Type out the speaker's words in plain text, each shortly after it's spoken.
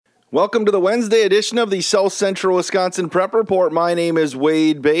Welcome to the Wednesday edition of the South Central Wisconsin Prep Report. My name is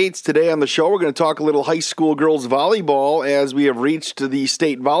Wade Bates. Today on the show, we're going to talk a little high school girls volleyball as we have reached the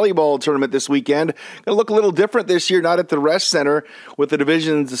state volleyball tournament this weekend. Going to look a little different this year, not at the Resch Center, with the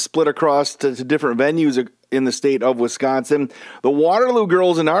divisions split across to different venues in the state of Wisconsin. The Waterloo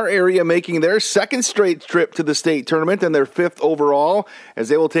girls in our area making their second straight trip to the state tournament and their fifth overall as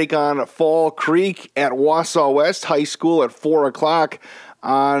they will take on Fall Creek at Wausau West High School at 4 o'clock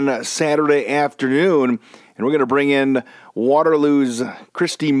on Saturday afternoon. And we're going to bring in Waterloo's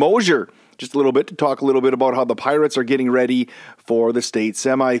Christy Mosier just a little bit to talk a little bit about how the Pirates are getting ready for the state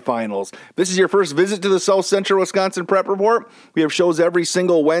semifinals. If this is your first visit to the South Central Wisconsin Prep Report, we have shows every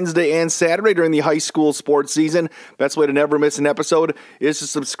single Wednesday and Saturday during the high school sports season. Best way to never miss an episode is to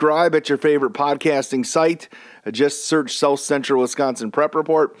subscribe at your favorite podcasting site. Just search South Central Wisconsin Prep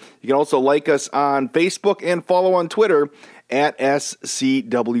Report. You can also like us on Facebook and follow on Twitter at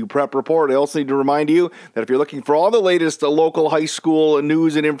SCW Prep Report. I also need to remind you that if you're looking for all the latest local high school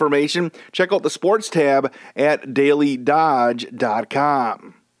news and information, check out the sports tab at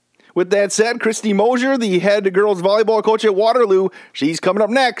dailydodge.com. With that said, Christy Mosier, the head girls volleyball coach at Waterloo, she's coming up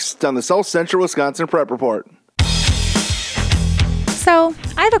next on the South Central Wisconsin Prep Report. So,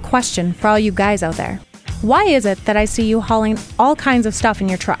 I have a question for all you guys out there. Why is it that I see you hauling all kinds of stuff in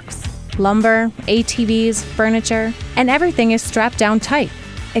your trucks? Lumber, ATVs, furniture, and everything is strapped down tight,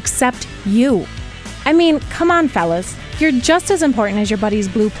 except you. I mean, come on, fellas. You're just as important as your buddy's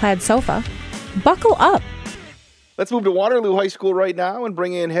blue plaid sofa. Buckle up. Let's move to Waterloo High School right now and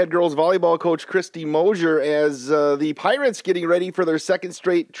bring in head girls volleyball coach Christy Mosier as the Pirates getting ready for their second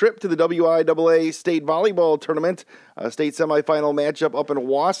straight trip to the WIAA state volleyball tournament. A state semifinal matchup up in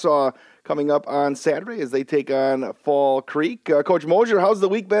Wausau coming up on Saturday as they take on Fall Creek. Coach Mosier, how's the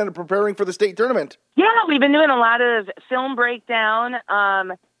week been preparing for the state tournament? Yeah, we've been doing a lot of film breakdown,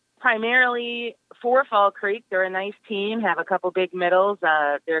 primarily for Fall Creek. They're a nice team, have a couple big middles.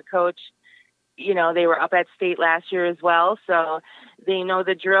 Their coach, they were up at state last year as well, so they know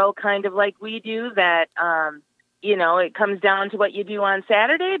the drill kind of like we do, that, it comes down to what you do on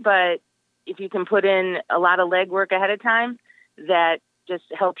Saturday, but if you can put in a lot of legwork ahead of time, that just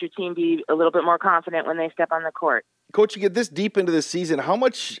helps your team be a little bit more confident when they step on the court. Coach, you get this deep into the season, how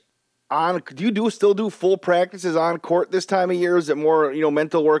much do you still do full practices on court this time of year? Is it more,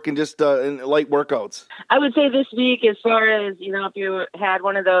 mental work and just light workouts? I would say this week, as far as, if you had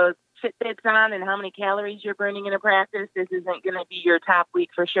one of those Fitbits on and how many calories you're burning in a practice, this isn't going to be your top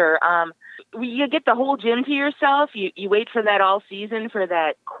week for sure. You get the whole gym to yourself. You wait for that all season, for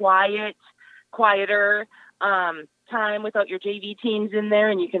that quieter time without your JV teams in there,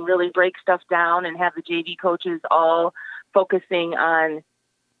 and you can really break stuff down and have the JV coaches all focusing on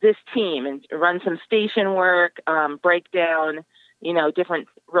this team and run some station work, break down, different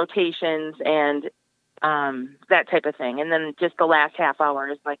rotations and that type of thing. And then just the last half hour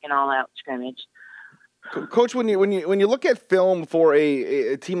is like an all-out scrimmage. Coach, when you look at film for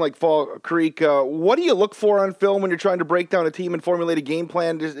a team like Fall Creek, what do you look for on film when you're trying to break down a team and formulate a game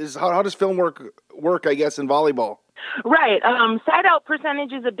plan? How does film work, I guess, in volleyball? Right. Side out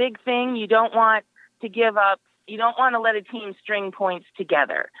percentage is a big thing. You don't want to give up. You don't want to let a team string points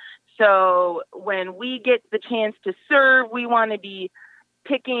together. So when we get the chance to serve, we want to be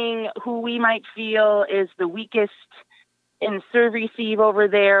picking who we might feel is the weakest in serve receive over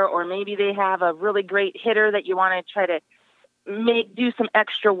there, or maybe they have a really great hitter that you want to try to do some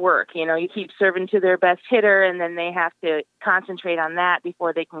extra work. You keep serving to their best hitter, and then they have to concentrate on that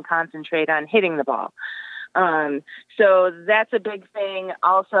before they can concentrate on hitting the ball. So that's a big thing.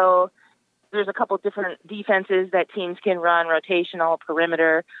 Also, there's a couple different defenses that teams can run, rotational,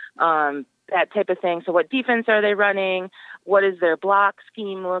 perimeter, that type of thing. So what defense are they running? What does their block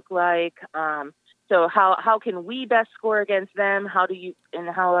scheme look like? So how can we best score against them? How do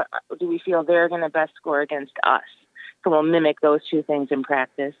we feel they're going to best score against us? So we'll mimic those two things in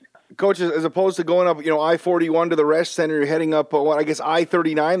practice. Coach, as opposed to going up, I-41 to the Resch Center, you're heading up,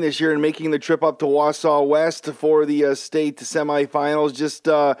 I-39 this year and making the trip up to Wausau West for the state semifinals. Just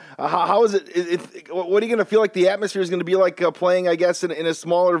how is it? What are you going to feel like the atmosphere is going to be like playing, I guess, in a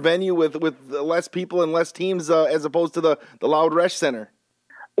smaller venue with less people and less teams as opposed to the loud Resch Center?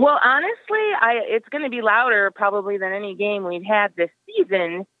 Well, honestly, it's going to be louder probably than any game we've had this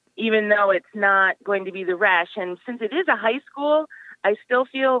season, even though it's not going to be the Resch. And since it is a high school, I still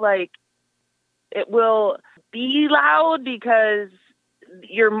feel like it will be loud because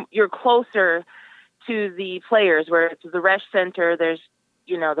you're closer to the players, where it's the Resch Center. There's,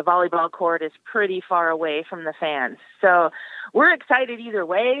 the volleyball court is pretty far away from the fans. So we're excited either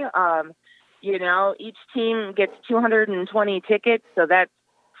way. Each team gets 220 tickets, so that's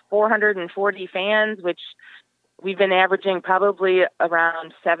 440 fans, which we've been averaging probably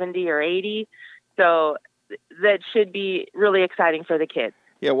around 70 or 80. So that should be really exciting for the kids.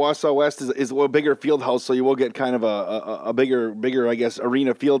 Yeah, Wausau West is a bigger field house, so you will get kind of a bigger, I guess,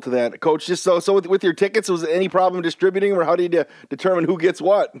 arena feel to that. Coach, just so with your tickets, was there any problem distributing, or how do you determine who gets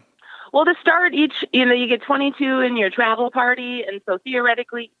what? Well, to start, you get 22 in your travel party, and so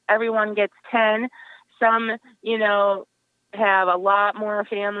theoretically everyone gets 10. Some, have a lot more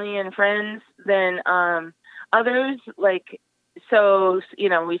family and friends than others. So,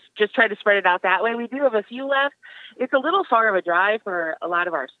 we just try to spread it out that way. We do have a few left. It's a little far of a drive for a lot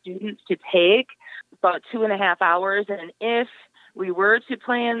of our students to take, about 2.5 hours. And if we were to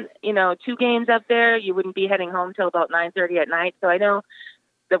plan, 2 games up there, you wouldn't be heading home till about 9:30 at night. So I know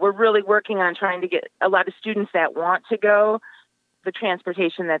that we're really working on trying to get a lot of students that want to go the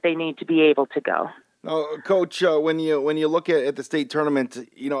transportation that they need to be able to go. Now, Coach, when you look at the state tournament,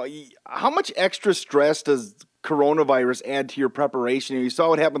 how much extra stress does coronavirus add to your preparation? You saw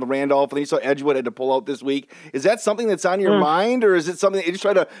what happened to Randolph, and you saw Edgewood had to pull out this week. Is that something that's on your mind, or is it something that you just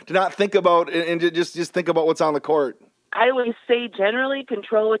try to not think about and to just think about what's on the court? I always say generally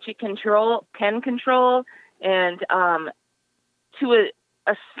control what you can control, and to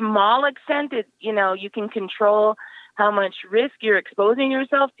a small extent, you can control how much risk you're exposing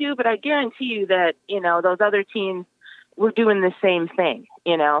yourself to, but I guarantee you that, those other teams were doing the same thing,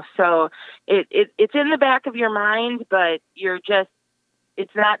 so it's in the back of your mind, but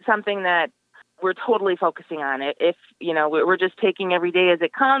it's not something that we're totally focusing on it. If, we're just taking every day as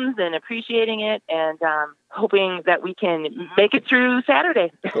it comes and appreciating it and hoping that we can make it through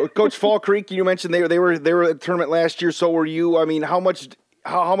Saturday. Coach, Fall Creek, you mentioned they were at the tournament last year. So were you. I mean, how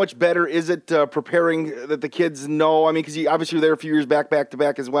much better is it preparing that the kids know? I mean, because you obviously were there a few years back to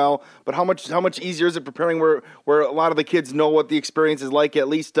back as well. But how much easier is it preparing where a lot of the kids know what the experience is like, at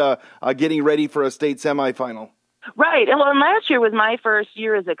least getting ready for a state semifinal? Right. And last year was my first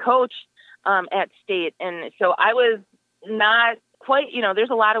year as a coach at state, and so I was not quite.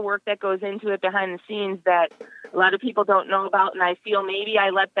 There's a lot of work that goes into it behind the scenes that a lot of people don't know about, and I feel maybe I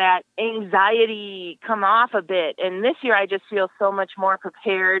let that anxiety come off a bit. And this year I just feel so much more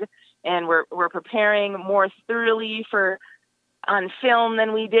prepared, and we're preparing more thoroughly on film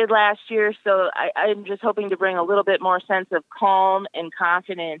than we did last year. So I'm just hoping to bring a little bit more sense of calm and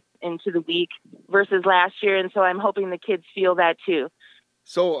confidence into the week versus last year. And so I'm hoping the kids feel that too.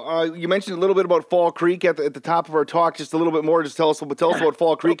 So you mentioned a little bit about Fall Creek at the top of our talk. Just a little bit more. Just tell us about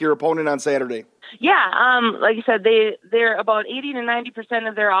Fall Creek, your opponent on Saturday. Yeah, like you said, they're about 80 to 90%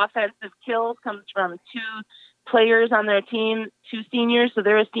 of their offensive kills comes from 2 players on their team, 2 seniors. So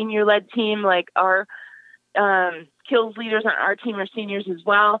they're a senior-led team. Like our kills leaders on our team are seniors as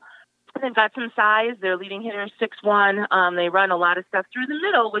well. They've got some size. Their leading hitter is 6'1". They run a lot of stuff through the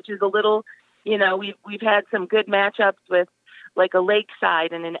middle, which is a little, we've had some good matchups with like a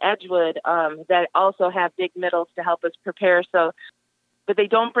Lakeside and an Edgewood that also have big middles to help us prepare. So, but they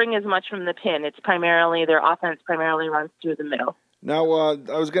don't bring as much from the pin. It's primarily their offense primarily runs through the middle. Now,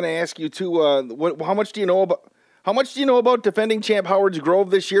 I was going to ask you too. How much do you know about defending champ Howard's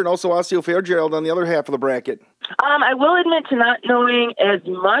Grove this year, and also Osseo Fairfield on the other half of the bracket? I will admit to not knowing as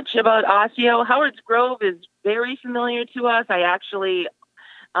much about Osseo. Howard's Grove is very familiar to us. I actually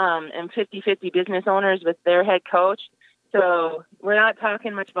am 50-50 business owners with their head coach. So we're not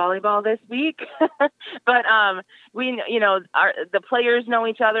talking much volleyball this week, but the players know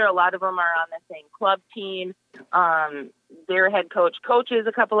each other. A lot of them are on the same club team. Their head coach coaches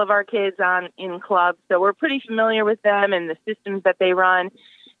a couple of our kids in clubs, so we're pretty familiar with them and the systems that they run,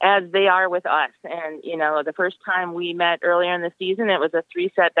 as they are with us. And the first time we met earlier in the season, it was a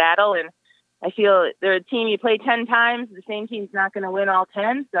 3-set battle, and I feel they're a team you play 10 times. The same team's not going to win all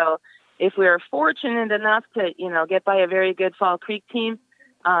 10, so. If we're fortunate enough to, get by a very good Fall Creek team,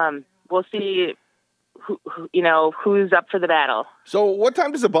 we'll see who's up for the battle. So what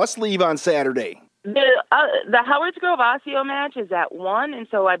time does the bus leave on Saturday? The Howard's Grove Osseo match is at 1, and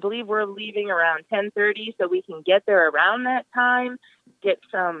so I believe we're leaving around 10:30, so we can get there around that time, get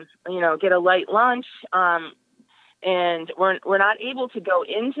a light lunch, and we're not able to go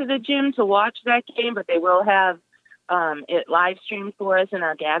into the gym to watch that game, but they will have it live streamed for us in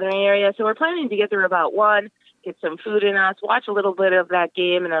our gathering area. So we're planning to get there about 1, get some food in us, watch a little bit of that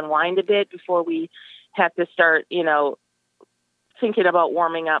game, and unwind a bit before we have to start, thinking about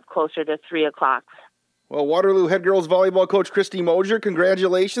warming up closer to 3 o'clock. Well, Waterloo head girls volleyball coach Christy Mosier,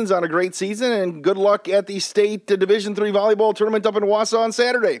 congratulations on a great season, and good luck at the state Division III volleyball tournament up in Wausau on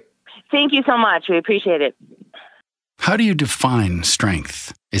Saturday. Thank you so much. We appreciate it. How do you define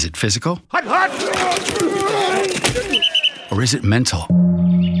strength? Is it physical? Or is it mental?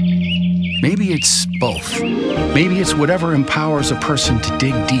 Maybe it's both. Maybe it's whatever empowers a person to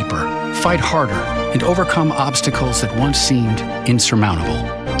dig deeper, fight harder, and overcome obstacles that once seemed insurmountable.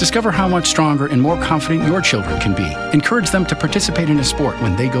 Discover how much stronger and more confident your children can be. Encourage them to participate in a sport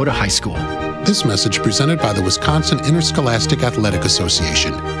when they go to high school. This message presented by the Wisconsin Interscholastic Athletic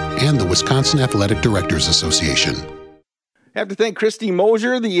Association and the Wisconsin Athletic Directors Association. I have to thank Christy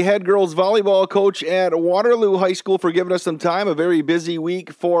Mosier, the head girls volleyball coach at Waterloo High School, for giving us some time. A very busy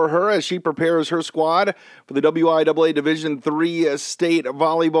week for her as she prepares her squad for the WIAA Division III state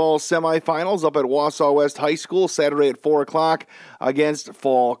volleyball semifinals up at Wausau West High School Saturday at 4 o'clock against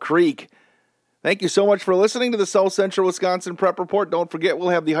Fall Creek. Thank you so much for listening to the South Central Wisconsin Prep Report. Don't forget, we'll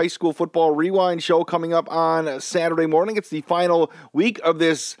have the High School Football Rewind show coming up on Saturday morning. It's the final week of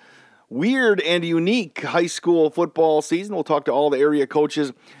this weird and unique high school football season. We'll talk to all the area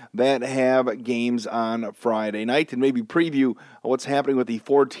coaches that have games on Friday night and maybe preview what's happening with the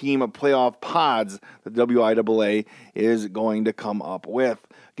 4-team playoff pods that WIAA is going to come up with.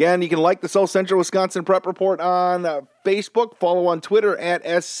 Again, you can like the South Central Wisconsin Prep Report on Facebook, follow on Twitter at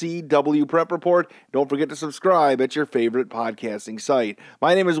SCW Prep Report. Don't forget to subscribe at your favorite podcasting site.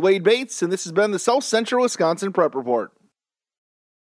 My name is Wade Bates, and this has been the South Central Wisconsin Prep Report.